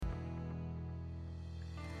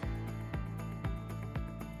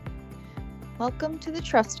Welcome to the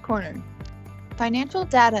Trust Corner. Financial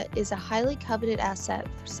data is a highly coveted asset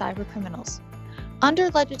for cyber criminals.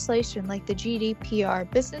 Under legislation like the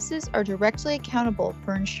GDPR, businesses are directly accountable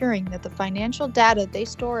for ensuring that the financial data they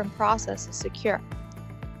store and process is secure.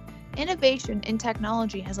 Innovation in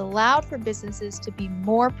technology has allowed for businesses to be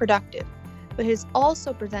more productive, but has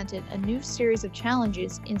also presented a new series of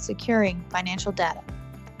challenges in securing financial data.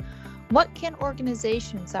 What can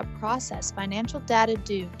organizations that process financial data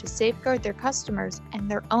do to safeguard their customers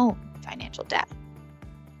and their own financial data?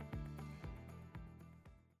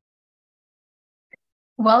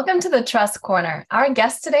 Welcome to the Trust Corner. Our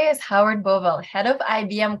guest today is Howard Boville, head of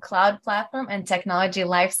IBM Cloud Platform and Technology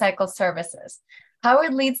Lifecycle Services.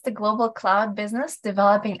 Howard leads the global cloud business,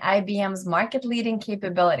 developing IBM's market-leading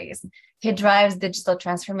capabilities. He drives digital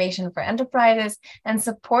transformation for enterprises and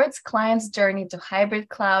supports clients' journey to hybrid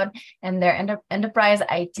cloud and their enterprise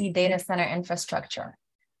IT data center infrastructure.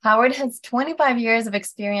 Howard has 25 years of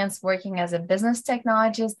experience working as a business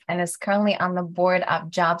technologist and is currently on the board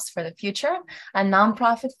of Jobs for the Future, a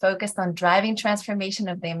nonprofit focused on driving transformation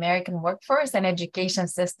of the American workforce and education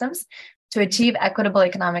systems to achieve equitable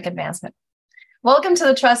economic advancement. Welcome to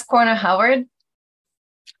the Trust Corner, Howard.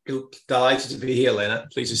 Delighted to be here, Lena.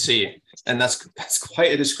 Pleased to see you. And that's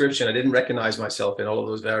quite a description. I didn't recognize myself in all of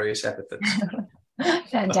those various epithets.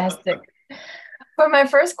 Fantastic. For my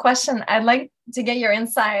first question, I'd like to get your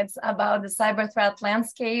insights about the cyber threat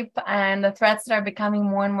landscape and the threats that are becoming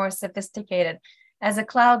more and more sophisticated. As a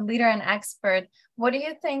cloud leader and expert, what do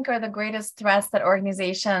you think are the greatest threats that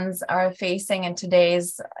organizations are facing in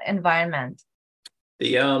today's environment?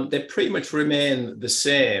 They pretty much remain the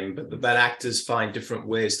same, but the bad actors find different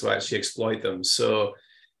ways to actually exploit them. So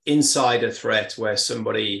insider threat, where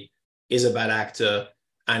somebody is a bad actor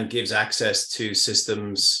and gives access to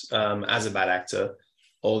systems as a bad actor,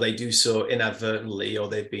 or they do so inadvertently, or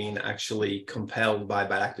they've been actually compelled by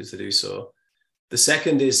bad actors to do so. The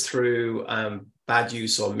second is through bad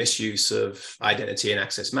use or misuse of identity and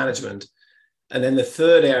access management. And then the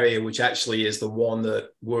third area, which actually is the one that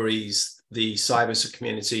worries the cyber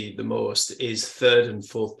community the most, is third and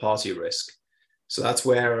fourth party risk. So that's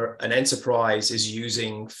where an enterprise is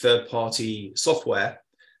using third party software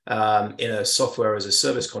in a software as a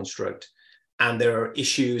service construct. And there are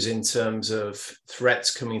issues in terms of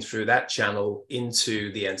threats coming through that channel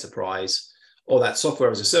into the enterprise, or that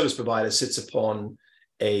software as a service provider sits upon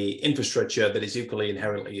a infrastructure that is equally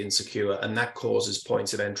inherently insecure, and that causes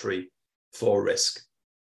points of entry for risk.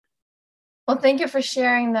 Well, thank you for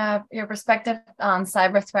sharing your perspective on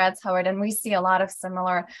cyber threats, Howard. And we see a lot of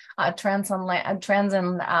similar trends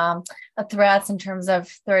in threats in terms of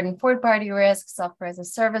third and fourth party risk, software as a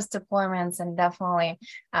service deployments, and definitely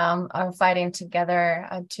are fighting together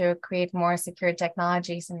to create more secure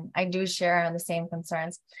technologies. And I do share the same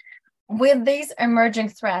concerns. With these emerging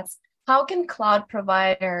threats, how can cloud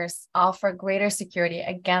providers offer greater security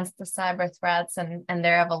against the cyber threats and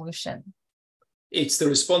their evolution? It's the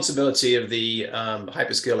responsibility of the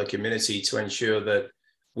hyperscaler community to ensure that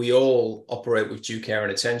we all operate with due care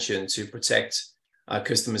and attention to protect our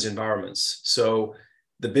customers' environments. So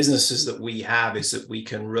the businesses that we have is that we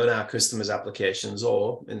can run our customers' applications,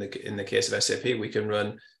 or in the case of SAP, we can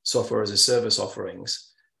run software as a service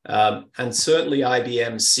offerings. And certainly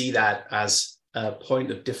IBM see that as a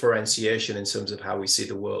point of differentiation in terms of how we see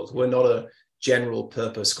the world. We're not a general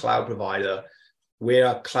purpose cloud provider. We're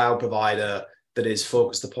a cloud provider that is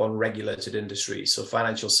focused upon regulated industries, so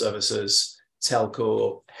financial services,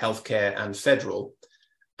 telco, healthcare, and federal.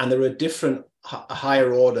 And there are different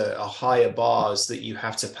higher order or higher bars that you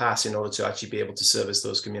have to pass in order to actually be able to service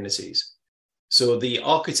those communities. So the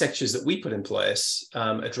architectures that we put in place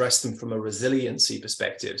address them from a resiliency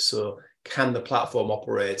perspective. So can the platform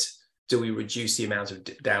operate? Do we reduce the amount of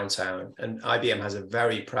downtime? And IBM has a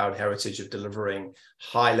very proud heritage of delivering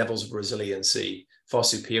high levels of resiliency, far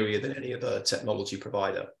superior than any other technology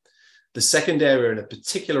provider. The second area, and of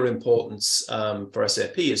particular importance for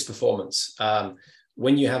SAP, is performance.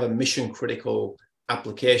 When you have a mission critical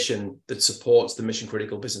application that supports the mission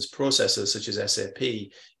critical business processes such as SAP,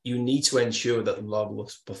 you need to ensure that the level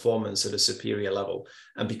of performance at a superior level.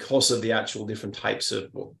 And because of the actual different types of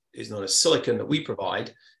what is known as silicon that we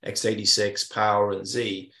provide, x86, Power, and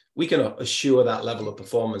Z, we can assure that level of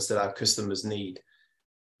performance that our customers need.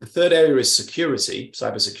 The third area is security,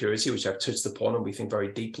 cybersecurity, which I've touched upon, and we think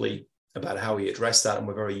very deeply about how we address that, and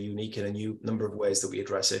we're very unique in a number of ways that we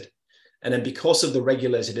address it. And then because of the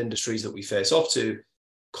regulated industries that we face off to,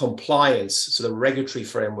 compliance, so the regulatory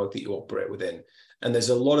framework that you operate within. And there's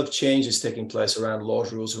a lot of changes taking place around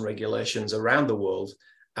laws, rules, and regulations around the world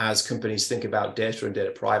as companies think about data and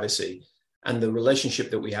data privacy. And the relationship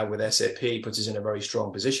that we have with SAP puts us in a very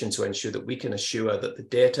strong position to ensure that we can assure that the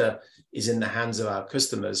data is in the hands of our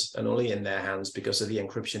customers and only in their hands because of the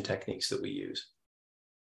encryption techniques that we use.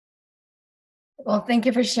 Well, thank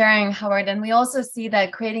you for sharing, Howard. And we also see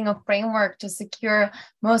that creating a framework to secure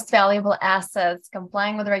most valuable assets,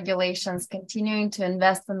 complying with regulations, continuing to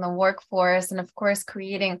invest in the workforce, and of course,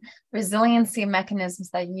 creating resiliency mechanisms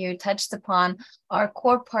that you touched upon are a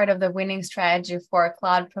core part of the winning strategy for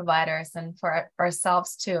cloud providers and for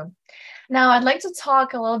ourselves too. Now, I'd like to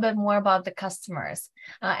talk a little bit more about the customers.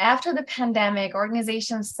 After the pandemic,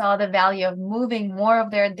 organizations saw the value of moving more of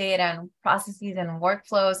their data and processes and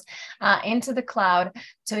workflows into the cloud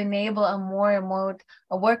to enable a more remote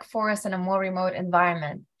workforce and a more remote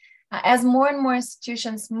environment. As more and more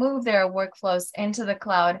institutions move their workflows into the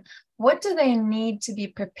cloud, what do they need to be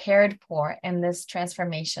prepared for in this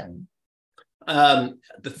transformation?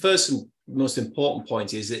 The first and most important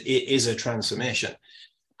point is that it is a transformation.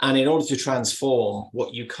 And in order to transform,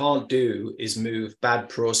 what you can't do is move bad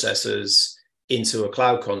processes into a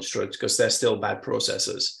cloud construct because they're still bad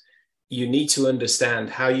processes. You need to understand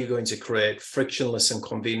how you're going to create frictionless and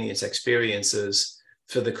convenient experiences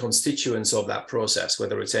for the constituents of that process,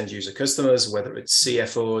 whether it's end user customers, whether it's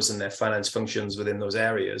CFOs and their finance functions within those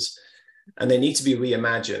areas. And they need to be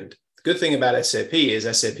reimagined. The good thing about SAP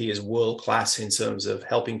is world-class in terms of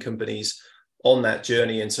helping companies on that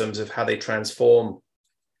journey in terms of how they transform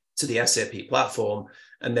to the SAP platform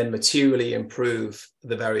and then materially improve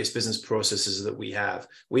the various business processes that we have.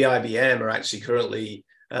 We, IBM, are actually currently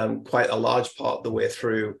quite a large part of the way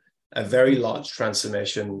through a very large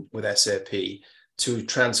transformation with SAP to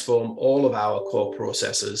transform all of our core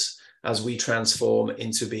processes as we transform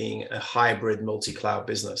into being a hybrid multi-cloud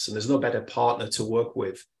business. And there's no better partner to work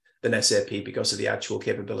with than SAP because of the actual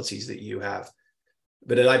capabilities that you have.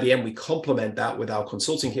 But at IBM, we complement that with our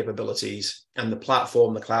consulting capabilities and the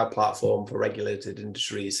platform, the cloud platform for regulated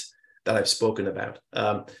industries that I've spoken about.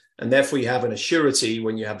 And therefore, you have an assurity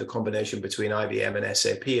when you have the combination between IBM and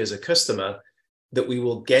SAP as a customer that we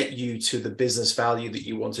will get you to the business value that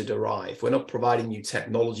you want to derive. We're not providing you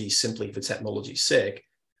technology simply for technology's sake.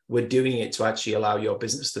 We're doing it to actually allow your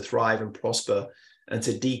business to thrive and prosper and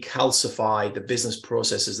to decalcify the business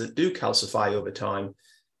processes that do calcify over time,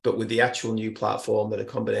 but with the actual new platform that a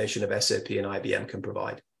combination of SAP and IBM can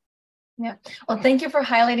provide. Yeah, well, thank you for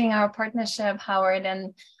highlighting our partnership, Howard.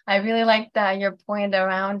 And I really like your point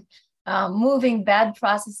around moving bad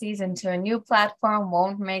processes into a new platform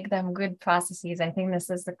won't make them good processes. I think this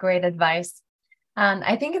is a great advice. And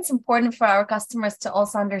I think it's important for our customers to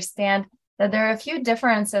also understand that there are a few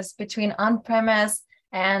differences between on-premise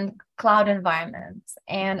and cloud environments.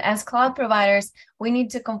 And as cloud providers, we need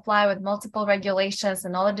to comply with multiple regulations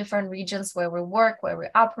in all the different regions where we work, where we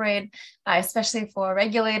operate, especially for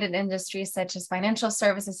regulated industries such as financial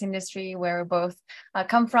services industry, where we both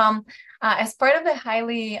come from. As part of the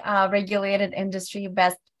highly regulated industry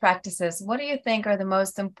best practices, what do you think are the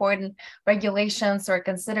most important regulations or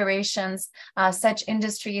considerations such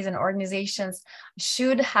industries and organizations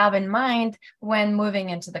should have in mind when moving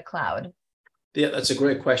into the cloud? Yeah, that's a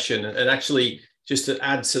great question. And actually, just to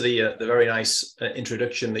add to the very nice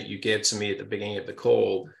introduction that you gave to me at the beginning of the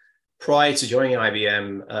call, prior to joining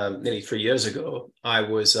IBM nearly 3 years ago, I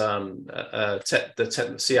was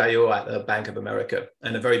the CIO at Bank of America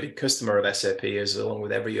and a very big customer of SAP, as along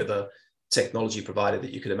with every other technology provider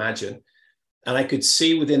that you could imagine. And I could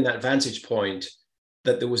see within that vantage point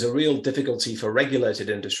that there was a real difficulty for regulated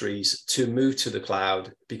industries to move to the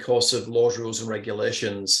cloud because of laws, rules, and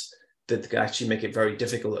regulations that could actually make it very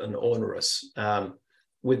difficult and onerous.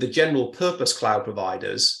 With the general purpose cloud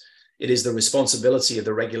providers, it is the responsibility of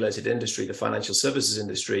the regulated industry, the financial services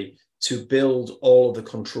industry, to build all of the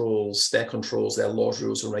controls, their laws,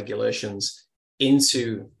 rules, and regulations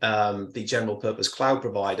into the general purpose cloud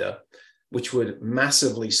provider, which would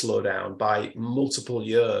massively slow down by multiple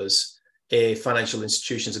years a financial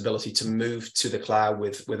institution's ability to move to the cloud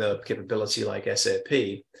with a capability like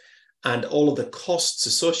SAP. And all of the costs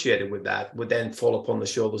associated with that would then fall upon the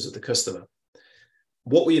shoulders of the customer.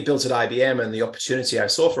 What we had built at IBM and the opportunity I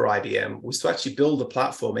saw for IBM was to actually build a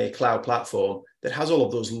platform, a cloud platform that has all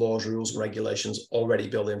of those laws, rules, and regulations already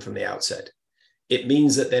built in from the outset. It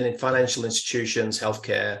means that then in financial institutions,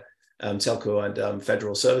 healthcare, telco, and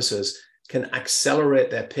federal services can accelerate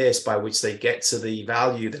their pace by which they get to the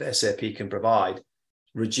value that SAP can provide,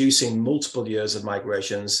 reducing multiple years of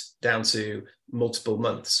migrations down to multiple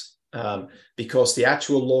months. Because the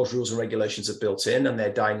actual laws, rules, and regulations are built in and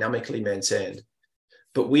they're dynamically maintained.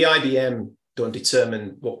 But we, IBM, don't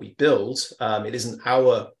determine what we build. It isn't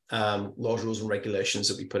our laws, rules, and regulations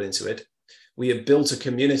that we put into it. We have built a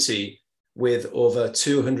community with over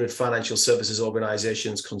 200 financial services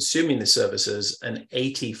organizations consuming the services and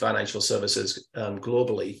 80 financial services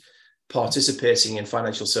globally participating in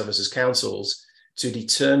financial services councils to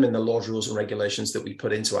determine the laws, rules, and regulations that we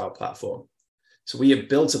put into our platform. So we have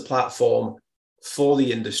built a platform for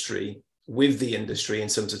the industry, with the industry, in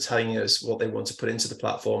terms of telling us what they want to put into the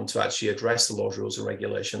platform to actually address the laws, rules, and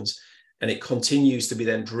regulations. And it continues to be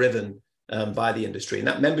then driven by the industry. And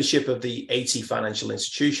that membership of the 80 financial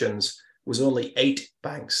institutions was only 8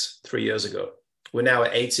 banks 3 years ago. We're now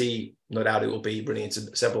at 80. No doubt it will be running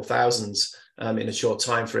into several thousands in a short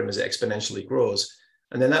time frame as it exponentially grows.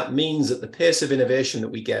 And then that means that the pace of innovation that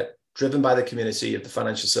we get, driven by the community of the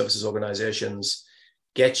financial services organizations,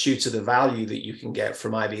 gets you to the value that you can get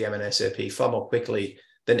from IBM and SAP far more quickly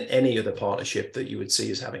than any other partnership that you would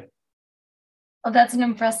see as having. Well, that's an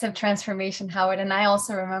impressive transformation, Howard. And I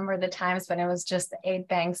also remember the times when it was just 8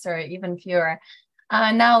 banks or even fewer.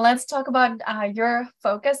 Now let's talk about your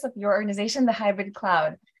focus of your organization, the hybrid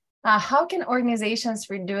cloud. How can organizations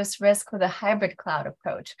reduce risk with a hybrid cloud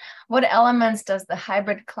approach? What elements does the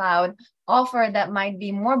hybrid cloud offer that might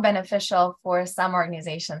be more beneficial for some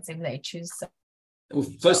organizations if they choose so? Well,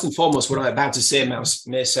 first and foremost, what I'm about to say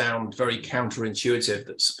may sound very counterintuitive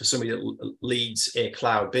for somebody that leads a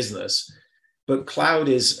cloud business, but cloud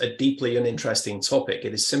is a deeply uninteresting topic.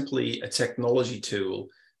 It is simply a technology tool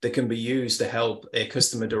that can be used to help a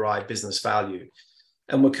customer derive business value.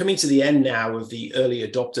 And we're coming to the end now of the early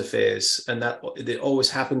adopter phase, and that it always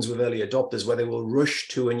happens with early adopters, where they will rush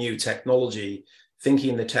to a new technology,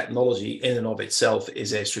 thinking the technology in and of itself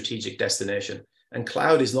is a strategic destination. And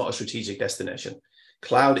cloud is not a strategic destination.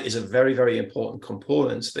 Cloud is a very, very important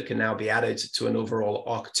component that can now be added to an overall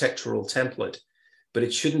architectural template, but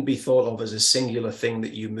it shouldn't be thought of as a singular thing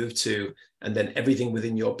that you move to and then everything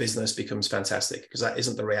within your business becomes fantastic, because that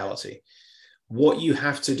isn't the reality. What you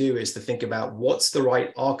have to do is to think about what's the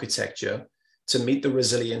right architecture to meet the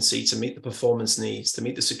resiliency, to meet the performance needs, to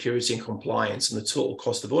meet the security and compliance and the total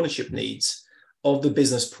cost of ownership needs of the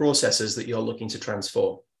business processes that you're looking to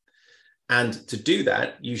transform. And to do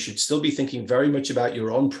that, you should still be thinking very much about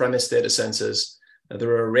your on-premise data centers. There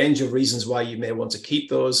are a range of reasons why you may want to keep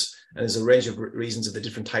those, and there's a range of reasons of the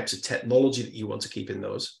different types of technology that you want to keep in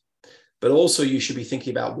those. But also you should be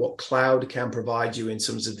thinking about what cloud can provide you in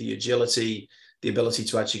terms of the agility, the ability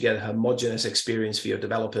to actually get a homogeneous experience for your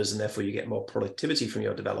developers, and therefore you get more productivity from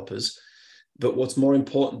your developers. But what's more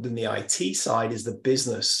important than the IT side is the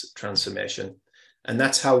business transformation. And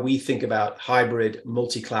that's how we think about hybrid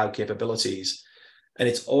multi-cloud capabilities. And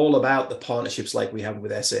it's all about the partnerships like we have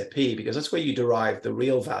with SAP, because that's where you derive the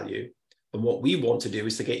real value. And what we want to do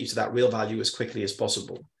is to get you to that real value as quickly as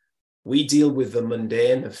possible. We deal with the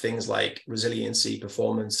mundane of things like resiliency,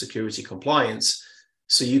 performance, security, compliance,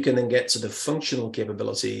 so you can then get to the functional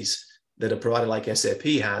capabilities that a provider like SAP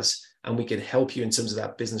has, and we can help you in terms of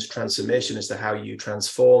that business transformation as to how you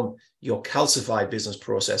transform your calcified business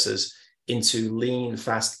processes into lean,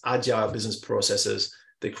 fast, agile business processes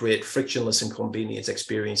that create frictionless and convenient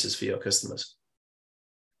experiences for your customers.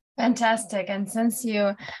 Fantastic. And since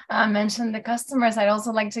you mentioned the customers, I'd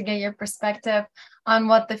also like to get your perspective on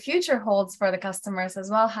what the future holds for the customers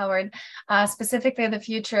as well, Howard, specifically the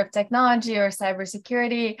future of technology or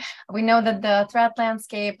cybersecurity. We know that the threat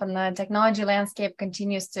landscape and the technology landscape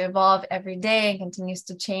continues to evolve every day and continues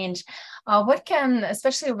to change. What can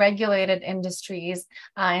especially regulated industries,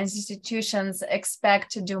 institutions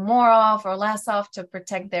expect to do more of or less of to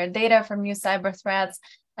protect their data from new cyber threats?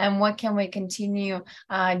 And what can we continue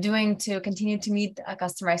doing to continue to meet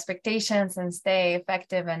customer expectations and stay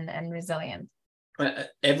effective and resilient?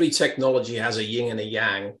 Every technology has a yin and a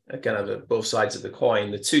yang, kind of both sides of the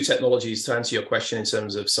coin. The two technologies, to answer your question in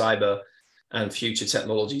terms of cyber and future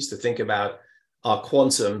technologies to think about, are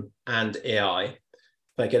quantum and AI. If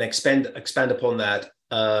I can expand upon that,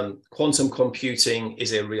 quantum computing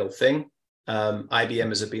is a real thing. IBM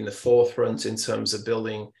has been the forefront in terms of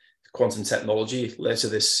building quantum technology. Later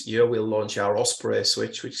this year, we'll launch our Osprey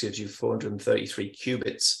switch, which gives you 433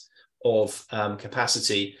 qubits of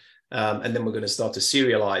capacity. And then we're going to start to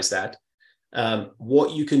serialize that.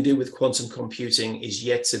 What you can do with quantum computing is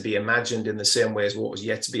yet to be imagined in the same way as what was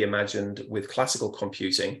yet to be imagined with classical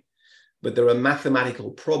computing. But there are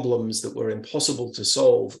mathematical problems that were impossible to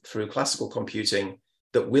solve through classical computing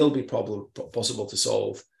that will be possible to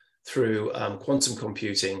solve through quantum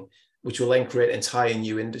computing, which will then create entire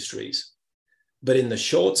new industries. But in the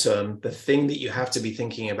short term, the thing that you have to be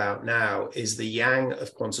thinking about now is the yang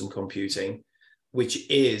of quantum computing, which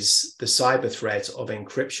is the cyber threat of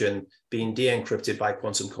encryption being de-encrypted by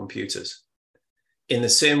quantum computers. In the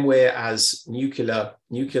same way as nuclear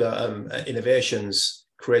innovations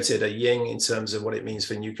created a yin in terms of what it means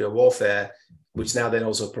for nuclear warfare, which now then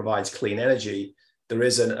also provides clean energy, there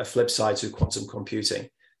is a flip side to quantum computing.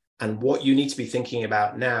 And what you need to be thinking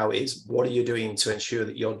about now is, what are you doing to ensure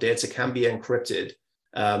that your data can be encrypted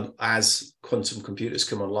as quantum computers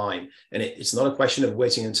come online? And it's not a question of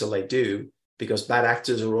waiting until they do, because bad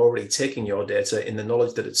actors are already taking your data in the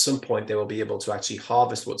knowledge that at some point they will be able to actually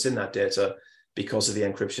harvest what's in that data because of the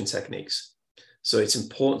encryption techniques. So it's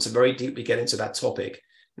important to very deeply get into that topic.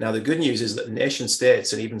 Now, the good news is that nation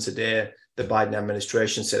states, and even today, the Biden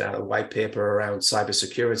administration sent out a white paper around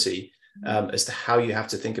cybersecurity as to how you have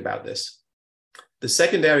to think about this. The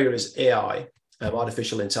second area is AI,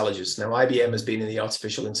 artificial intelligence. Now, IBM has been in the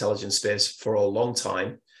artificial intelligence space for a long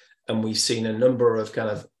time, and we've seen a number of kind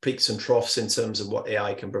of peaks and troughs in terms of what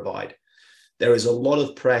AI can provide. There is a lot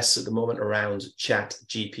of press at the moment around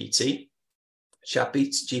ChatGPT.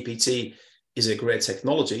 ChatGPT is a great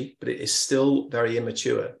technology, but it is still very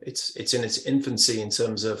immature. It's in its infancy in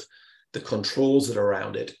terms of the controls that are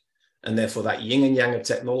around it. And therefore, that yin and yang of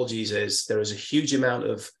technologies is there is a huge amount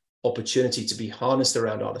of opportunity to be harnessed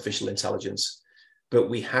around artificial intelligence, but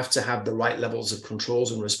we have to have the right levels of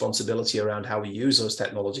controls and responsibility around how we use those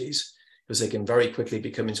technologies, because they can very quickly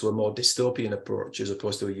become into a more dystopian approach as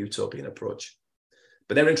opposed to a utopian approach.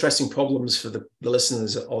 But they're interesting problems for the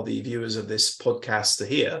listeners or the viewers of this podcast to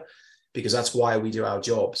hear, because that's why we do our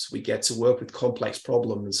jobs. We get to work with complex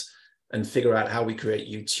problems and figure out how we create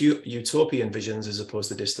utopian visions as opposed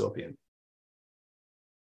to dystopian.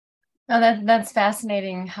 Oh, that's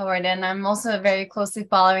fascinating, Howard. And I'm also very closely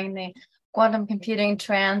following the quantum computing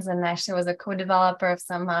trends, and actually was a co-developer of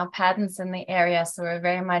some patents in the area. So we're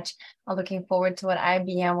very much looking forward to what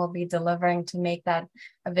IBM will be delivering to make that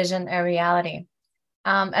a vision a reality.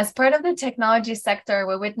 As part of the technology sector,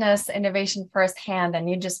 we witness innovation firsthand, and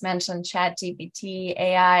you just mentioned ChatGPT,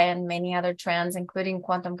 AI, and many other trends, including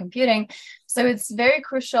quantum computing. So it's very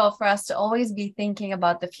crucial for us to always be thinking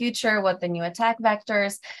about the future, what the new attack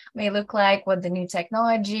vectors may look like, what the new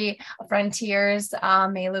technology frontiers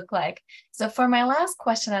may look like. So for my last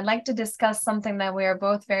question, I'd like to discuss something that we are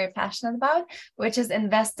both very passionate about, which is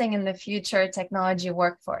investing in the future technology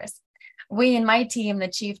workforce. We in my team, the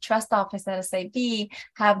Chief Trust Office at SAP,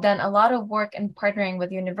 have done a lot of work in partnering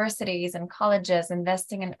with universities and colleges,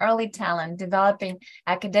 investing in early talent, developing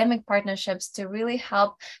academic partnerships to really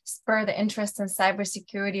help spur the interest in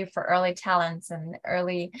cybersecurity for early talents and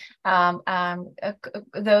early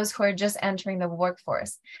those who are just entering the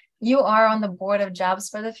workforce. You are on the board of Jobs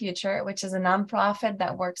for the Future, which is a nonprofit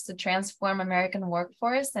that works to transform American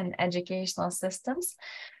workforce and educational systems.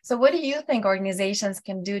 So what do you think organizations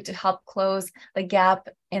can do to help close the gap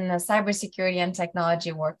in the cybersecurity and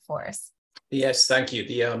technology workforce? Yes, thank you.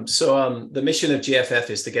 The mission of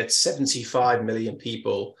GFF is to get 75 million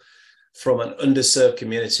people from an underserved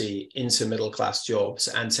community into middle-class jobs,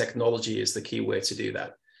 and technology is the key way to do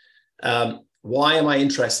that. Why am I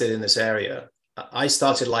interested in this area? I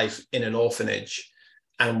started life in an orphanage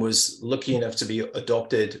and was lucky enough to be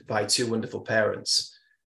adopted by two wonderful parents.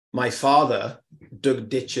 My father dug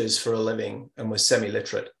ditches for a living and was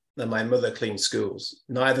semi-literate, and my mother cleaned schools.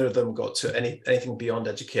 Neither of them got to anything beyond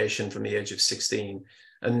education from the age of 16,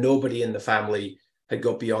 and nobody in the family had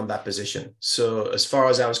got beyond that position. So as far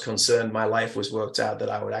as I was concerned, my life was worked out that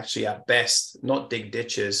I would actually at best not dig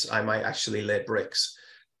ditches, I might actually lay bricks,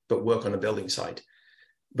 but work on a building site.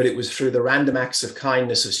 But it was through the random acts of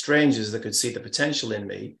kindness of strangers that could see the potential in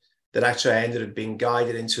me that actually I ended up being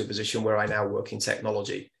guided into a position where I now work in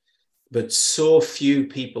technology. But so few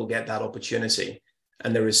people get that opportunity,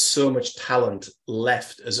 and there is so much talent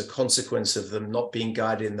left as a consequence of them not being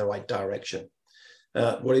guided in the right direction.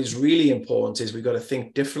 What is really important is we've got to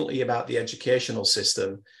think differently about the educational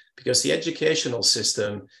system, because the educational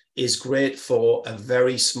system is great for a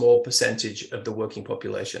very small percentage of the working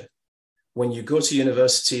population. When you go to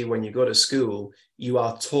university, when you go to school, you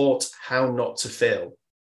are taught how not to fail.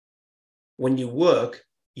 When you work,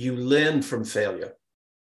 you learn from failure.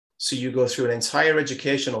 So you go through an entire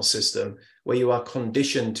educational system where you are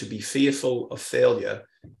conditioned to be fearful of failure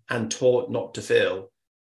and taught not to fail,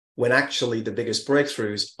 when actually the biggest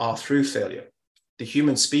breakthroughs are through failure. The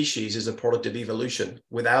human species is a product of evolution.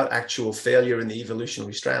 Without actual failure in the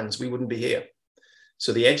evolutionary strands, we wouldn't be here.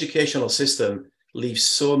 So the educational system leaves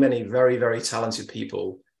so many very, very talented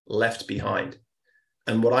people left behind.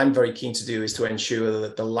 And what I'm very keen to do is to ensure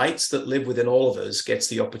that the lights that live within all of us gets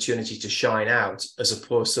the opportunity to shine out, as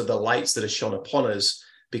opposed to the lights that are shone upon us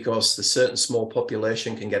because the certain small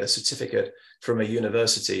population can get a certificate from a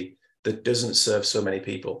university that doesn't serve so many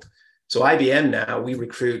people. So IBM now, we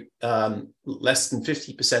recruit less than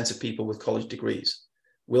 50% of people with college degrees.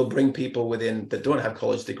 we'll bring people within that don't have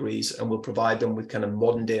college degrees, and we'll provide them with kind of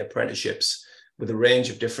modern day apprenticeships with a range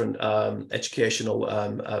of different educational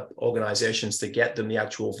organizations to get them the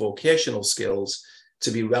actual vocational skills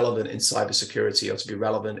to be relevant in cybersecurity, or to be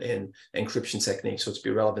relevant in encryption techniques, or to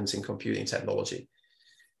be relevant in computing technology.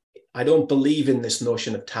 I don't believe in this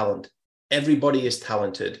notion of talent. Everybody is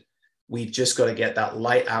talented. We've just got to get that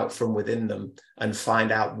light out from within them and find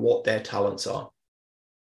out what their talents are.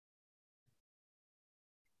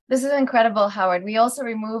 This is incredible, Howard. We also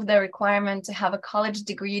removed the requirement to have a college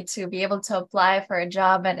degree to be able to apply for a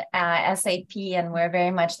job at SAP, and we're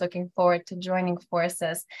very much looking forward to joining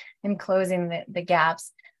forces in closing the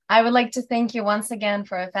gaps. I would like to thank you once again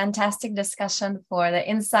for a fantastic discussion, for the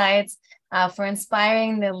insights, for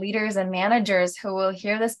inspiring the leaders and managers who will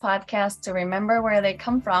hear this podcast to remember where they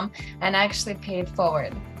come from and actually pay it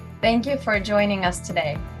forward. Thank you for joining us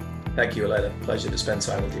today. Thank you, Elena. Pleasure to spend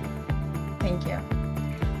time with you. Thank you.